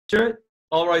shirt,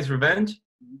 All Rise Revenge?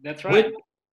 That's right.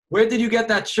 Where did you get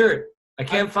that shirt? I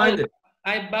can't find it.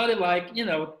 I bought it like,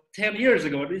 10 years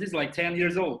ago. This is like 10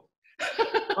 years old.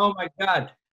 Oh my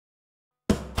God.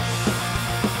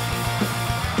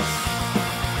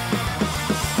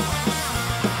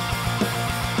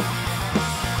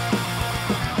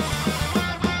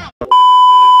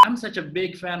 I'm such a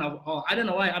big fan of All. I don't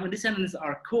know why. I mean, Descendants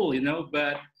are cool,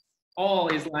 but All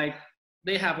is like,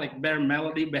 they have like better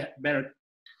melody, better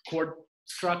chord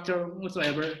structure,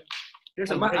 whatsoever.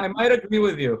 I might agree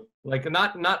with you. Like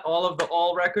not all of the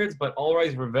All records, but All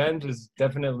Rise Revenge is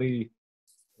definitely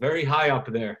very high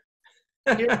up there.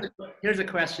 Here's a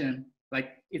question.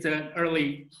 Like, it's an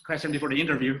early question before the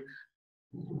interview.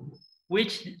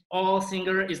 Which All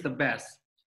singer is the best?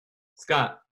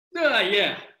 Scott.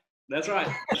 Yeah, that's right.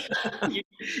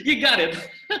 you got it.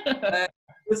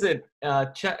 Listen,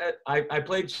 I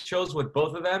played shows with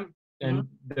both of them, and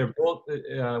they're both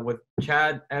with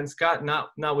Chad and Scott,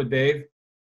 not with Dave.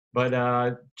 But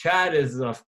Chad is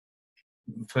a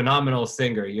phenomenal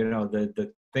singer.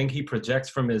 The thing he projects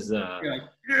from his from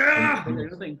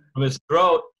his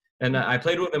throat. And I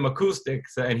played with him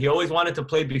acoustics, and he always wanted to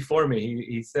play before me.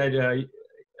 He said,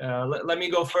 let me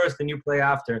go first and you play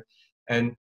after.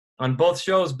 And on both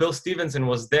shows, Bill Stevenson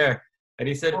was there. And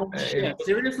he said, oh, shit.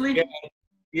 Seriously?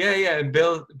 Yeah. And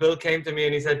Bill came to me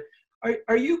and he said,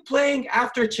 are you playing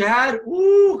after Chad?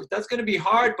 Ooh, that's going to be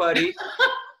hard, buddy.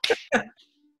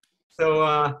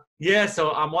 So,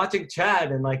 so I'm watching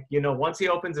Chad, and once he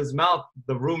opens his mouth,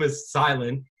 the room is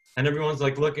silent and everyone's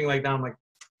like looking like that. I'm like,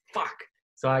 fuck.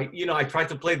 So I tried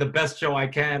to play the best show I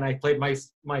can. I played my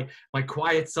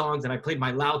quiet songs and I played my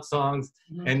loud songs.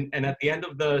 And at the end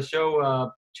of the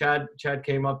show, Chad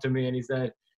came up to me and he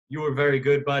said, "You were very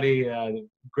good, buddy.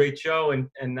 Great show." And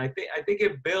I think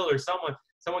if Bill or someone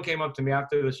came up to me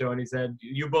after the show and he said,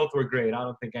 "You both were great. I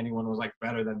don't think anyone was like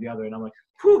better than the other." And I'm like,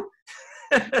 whew.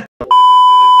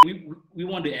 we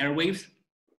want the airwaves.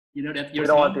 You know that. We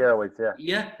don't want the airwaves.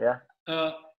 Yeah. Yeah.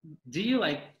 Do you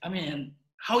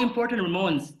how important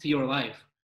Ramones to your life?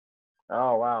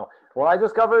 Oh wow! Well, I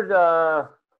discovered the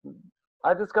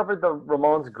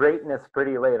Ramones' greatness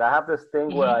pretty late. I have this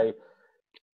thing where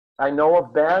I know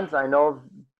of bands. I know of,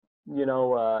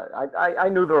 I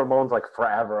knew the Ramones like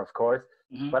forever, of course,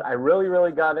 but I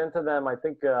really got into them. I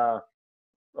think a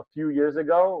few years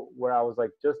ago, where I was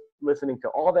like just listening to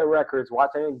all their records,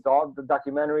 watching all the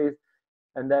documentaries,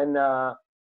 and then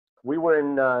we were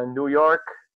in New York.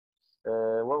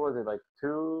 What was it, like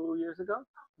 2 years ago?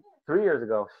 3 years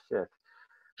ago? Shit.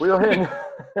 We were in.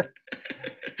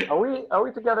 Are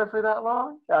we together for that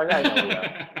long? I know we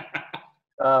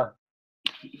are.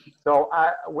 So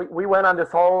we went on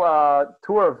this whole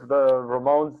tour of the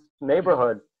Ramones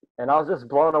neighborhood, and I was just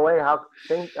blown away how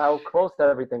close that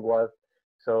everything was.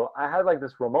 So I had like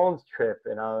this Ramones trip,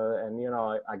 and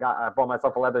I bought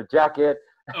myself a leather jacket.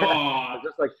 I was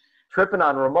just like tripping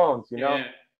on Ramones, Yeah.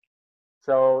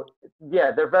 So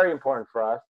yeah, they're very important for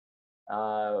us.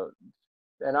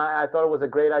 And I thought it was a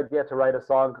great idea to write a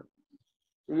song.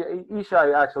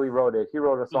 Ishai actually wrote it. He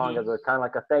wrote a song as a kind of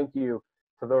like a thank you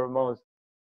to the Ramones,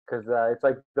 because it's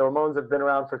like the Ramones have been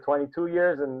around for 22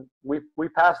 years, and we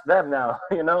passed them now.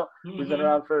 We've been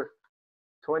around for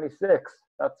 26.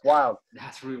 That's wild.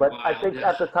 That's really wild. But I think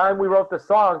at the time we wrote the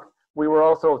song, we were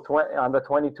also on the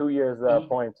 22 years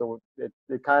point. So it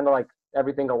kind of like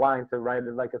everything aligned to write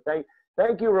it like a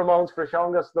thank you, Ramones, for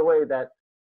showing us the way that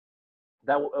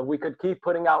we could keep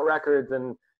putting out records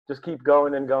and just keep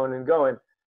going and going and going.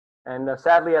 And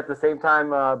sadly, at the same time,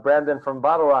 Brandon from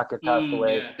Bottle Rocket passed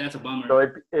away. Yeah, that's a bummer. So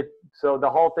so the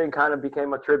whole thing kind of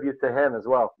became a tribute to him as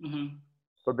well,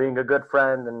 for being a good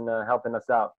friend and helping us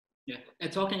out. Yeah,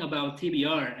 and talking about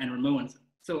TBR and Ramones.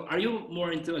 So, are you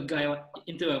more into a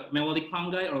melodic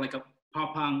punk guy, or like a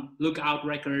pop punk lookout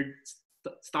record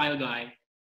style guy?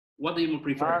 What do you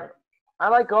prefer? I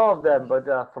like all of them, but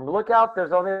from Lookout,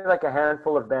 there's only like a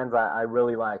handful of bands I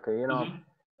really like.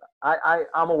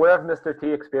 I'm aware of Mr.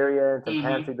 T Experience and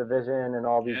Pansy Division and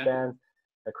all these bands,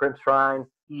 the Crimp Shrine.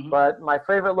 But my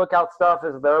favorite Lookout stuff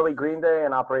is the early Green Day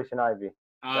and Operation Ivy.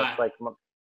 That's like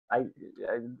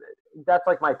that's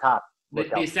like my top. The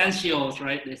essentials, stuff.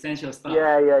 Right? The essential stuff.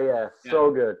 Yeah.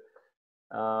 So good.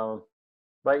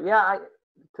 But yeah,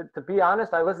 to be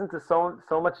honest, I listen to so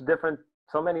many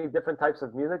different types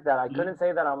of music that I couldn't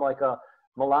say that I'm like a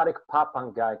melodic pop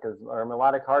punk guy or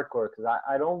melodic hardcore, because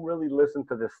I don't really listen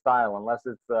to this style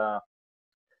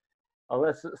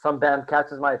unless some band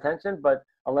catches my attention, but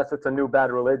unless it's a new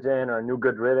Bad Religion or a new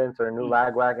Good Riddance or a new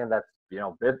Lagwagon that's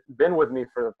been with me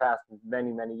for the past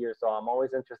many years. So I'm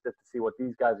always interested to see what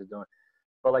these guys are doing.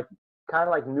 But like kind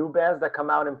of like new bands that come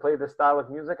out and play this style of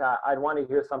music, I'd want to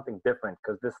hear something different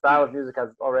because this style of music has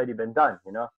already been done,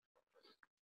 you know?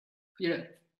 Yeah,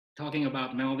 talking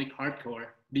about melodic hardcore,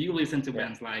 do you listen to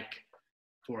bands like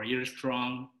 4 Years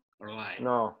Strong or like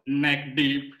Neck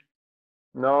Deep?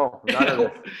 No, none of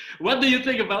this. What do you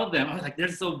think about them? I was like, they're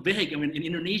so big. I mean, in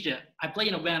Indonesia, I play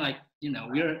in a band like, you know,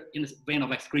 we're in this band of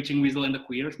like Screeching Weasel and the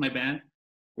Queers, my band.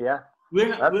 Yeah,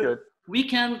 that's good. We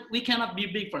cannot be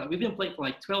big for that. We've been playing for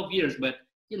like 12 years, but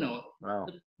you know,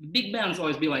 the big bands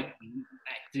always be like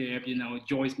Active, you know,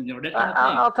 Joyce, you know, that kind of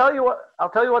thing. I'll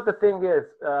tell you what the thing is.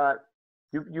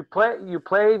 You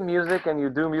play music and you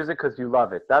do music because you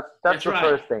love it. That's the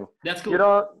first thing. That's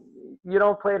cool. You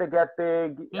don't play to get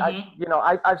big.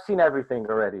 I've seen everything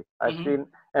already. I've seen,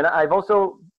 and I've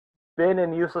also been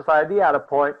in youth society at a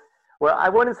point where I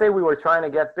wouldn't say we were trying to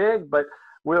get big, but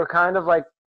we were kind of like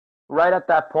right at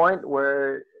that point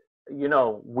where, you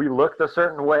know, we looked a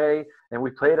certain way and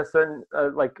we played a certain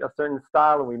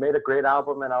style and we made a great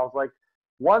album. And I was like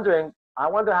I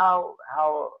wonder how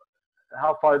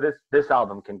far this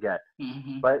album can get.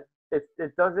 But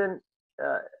it doesn't,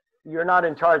 you're not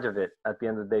in charge of it at the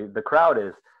end of the day. The crowd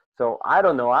is. So I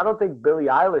don't know. I don't think Billie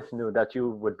Eilish knew that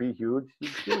you would be huge.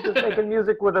 She was just making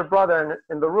music with her brother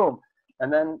in the room.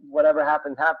 And then whatever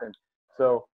happened, happened.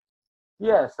 So,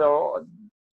 yeah. So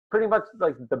pretty much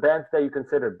like the bands that you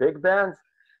consider big bands,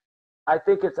 I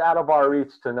think it's out of our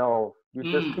reach to know. You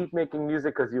just keep making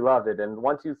music because you love it. And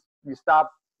once you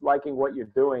stop liking what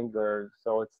you're doing,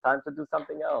 so it's time to do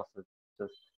something else. It's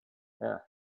just, yeah.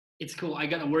 It's cool. I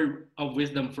got a word of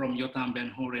wisdom from Yotam Ben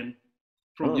Horin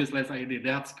from Useless ID.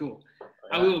 That's cool.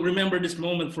 Yeah. I will remember this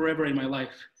moment forever in my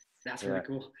life. That's really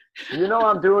cool.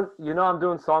 I'm doing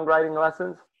songwriting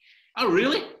lessons. Oh,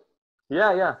 really?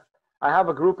 Yeah. I have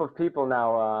a group of people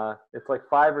now. It's like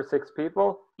 5 or 6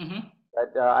 people.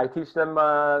 That I teach them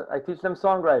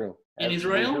songwriting. In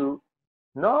Israel?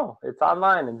 No, it's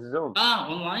online in Zoom.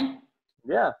 Online?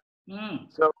 Yeah.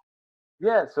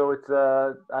 So it's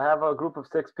I have a group of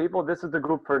 6 people. This is the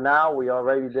group for now. We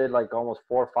already did like almost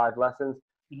 4 or 5 lessons.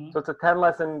 So it's a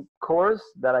 10-lesson course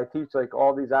that I teach like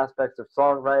all these aspects of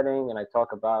songwriting, and I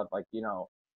talk about like, you know,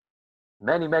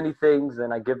 many things,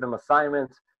 and I give them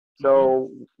assignments. So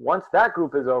once that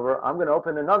group is over, I'm going to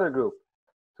open another group.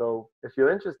 So if you're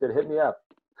interested, hit me up.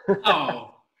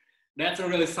 Oh, that's a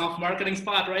really soft marketing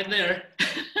spot right there.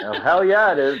 Oh, hell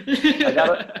yeah, it is.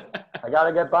 I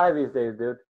gotta get by these days,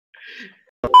 dude.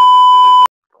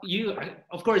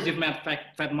 Of course, you've met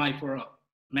Fat Mike for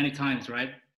many times, right?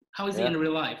 How is he in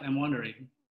real life? I'm wondering.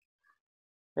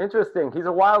 Interesting. He's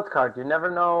a wild card. You never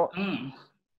know.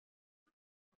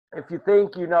 If you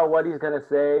think you know what he's gonna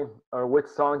say or which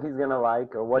song he's gonna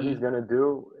like or what he's gonna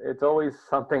do, it's always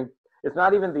something. It's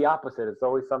not even the opposite. It's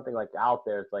always something like out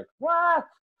there. It's like, what?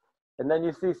 And then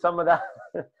you see some of that.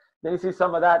 Then you see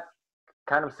some of that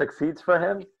kind of succeeds for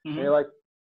him, and you're like,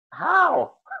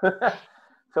 how?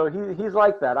 So he's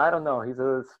like that. I don't know. He's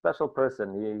a special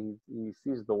person. He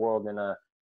sees the world in a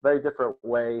very different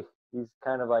way. He's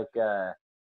kind of like I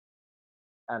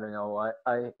don't know.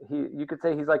 You could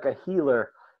say he's like a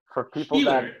healer for people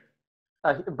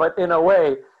but in a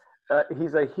way,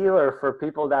 he's a healer for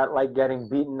people that like getting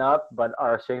beaten up but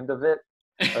are ashamed of it,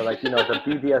 or like, you know, the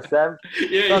BDSM.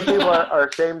 Some people are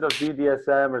ashamed of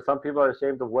BDSM, or some people are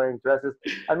ashamed of wearing dresses.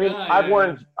 I mean, I've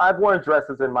worn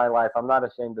dresses in my life. I'm not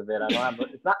ashamed of it.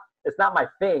 It's not my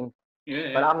thing,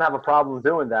 but I don't have a problem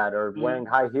doing that, or wearing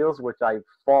high heels, which I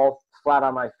fall flat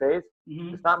on my face.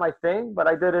 It's not my thing, but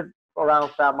I did it around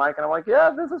Fat Mike, and I'm like,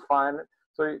 yeah, this is fine.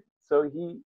 So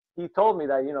he told me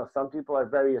that, you know, some people are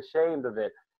very ashamed of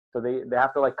it, so they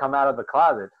have to like come out of the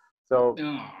closet. So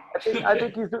I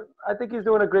think he's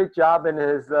doing a great job in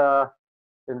his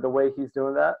in the way he's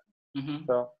doing that.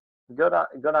 So good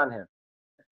on him.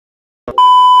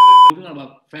 Moving on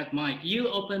about Fat Mike, you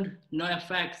opened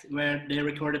NOFX where they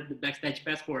recorded the Backstage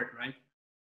Passport, right?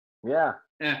 Yeah.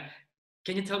 Yeah.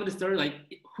 Can you tell me the story? Like,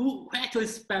 who actually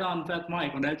spat on Fat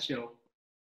Mike on that show?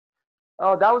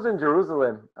 Oh, that was in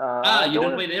Jerusalem. You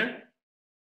didn't play there?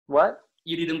 What?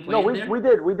 You didn't play there? No,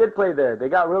 we did play there. They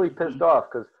got really pissed off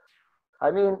because, I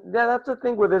mean, yeah, that's the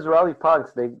thing with Israeli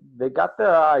punks. They got the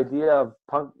idea of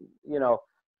punk, you know,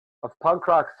 of punk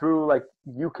rock through like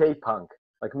UK punk.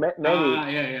 Like many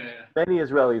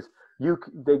Israelis,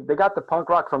 they got the punk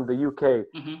rock from the UK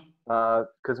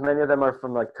because many of them are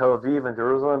from like Tel Aviv and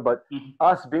Jerusalem. But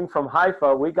us being from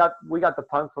Haifa, we got the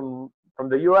punk from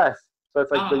the US. So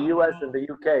it's like the US and the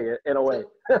UK in a way.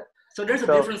 So there's a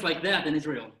difference like that in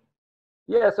Israel.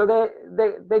 Yeah, so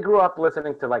they grew up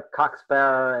listening to like Cock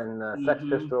Sparrer and Sex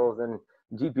Pistols, and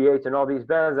GBH and all these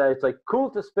bands that it's like cool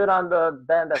to spit on the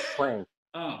band that's playing.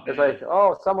 Oh, it's like,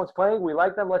 oh, someone's playing, we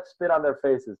like them, let's spit on their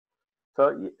faces.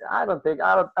 So I didn't think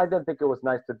it was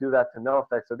nice to do that to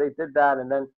NOFX. So they did that,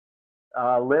 and then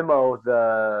Limo,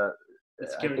 the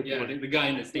guy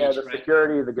in the stage, yeah, the right?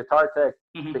 security, the guitar tech,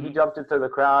 Mm-hmm. so he jumped into the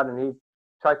crowd and he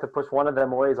tried to push one of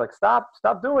them away. He's like, stop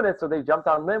doing it. So they jumped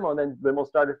on Limo, and then Limo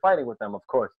started fighting with them, of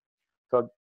course.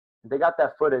 So they got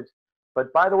that footage.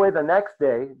 But by the way, the next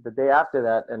day, the day after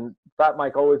that, and Fat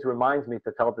Mike always reminds me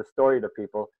to tell this story to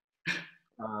people.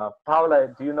 Paula,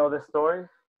 do you know this story?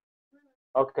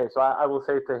 Okay, so I will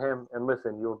say to him, and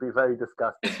listen, you'll be very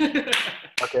disgusted.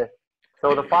 Okay,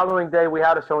 so the following day, we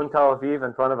had a show in Tel Aviv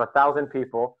in front of 1,000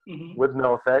 people with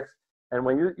NOFX. And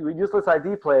when Useless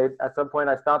ID played, at some point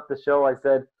I stopped the show. I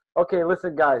said, okay,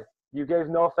 listen, guys, you gave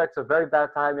NOFX a very bad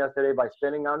time yesterday by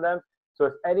spitting on them. So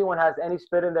if anyone has any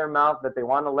spit in their mouth that they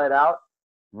want to let out,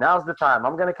 now's the time.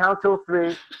 I'm going to count till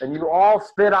 3, and you all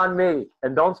spit on me.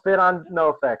 And don't spit on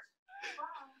NOFX.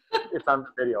 It's on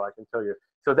video, I can tell you.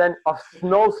 So then a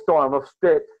snowstorm of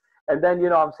spit. And then,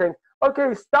 I'm saying,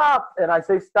 okay, stop. And I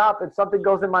say stop, and something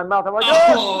goes in my mouth. I'm like,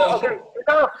 oh, okay,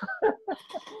 enough.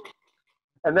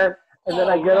 And then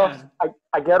I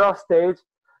get off stage,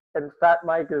 and Fat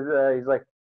Mike is he's like,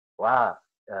 wow,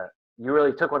 you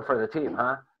really took one for the team,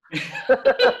 huh?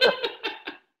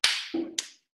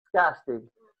 Disgusting.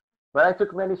 But I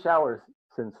took many showers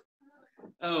since.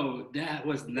 Oh, that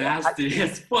was nasty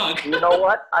as fuck. You know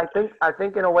what? I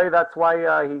think in a way that's why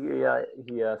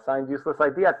he signed Useless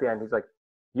ID at the end. He's like,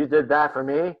 you did that for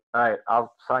me? All right,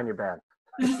 I'll sign your band.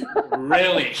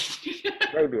 Really?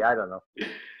 Maybe, I don't know.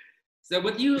 So,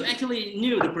 but you actually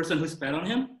knew the person who spat on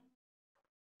him?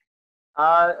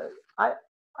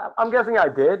 I'm guessing I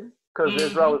did, because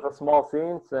Israel is a small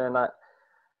scene,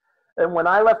 and when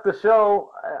I left the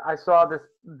show, I saw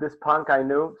this punk I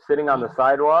knew sitting on the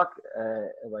sidewalk,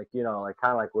 like kind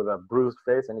of like with a bruised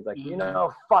face, and he's like,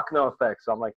 fuck NOFX.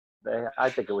 So I'm like, I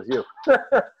think it was you.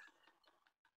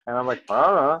 And I'm like, I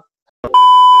don't know.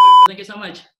 Thank you so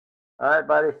much. All right,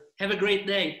 buddy. Have a great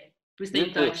day. Please stay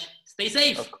in touch. Stay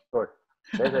safe. Of course.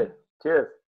 Stay safe. Cheers.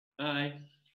 Bye.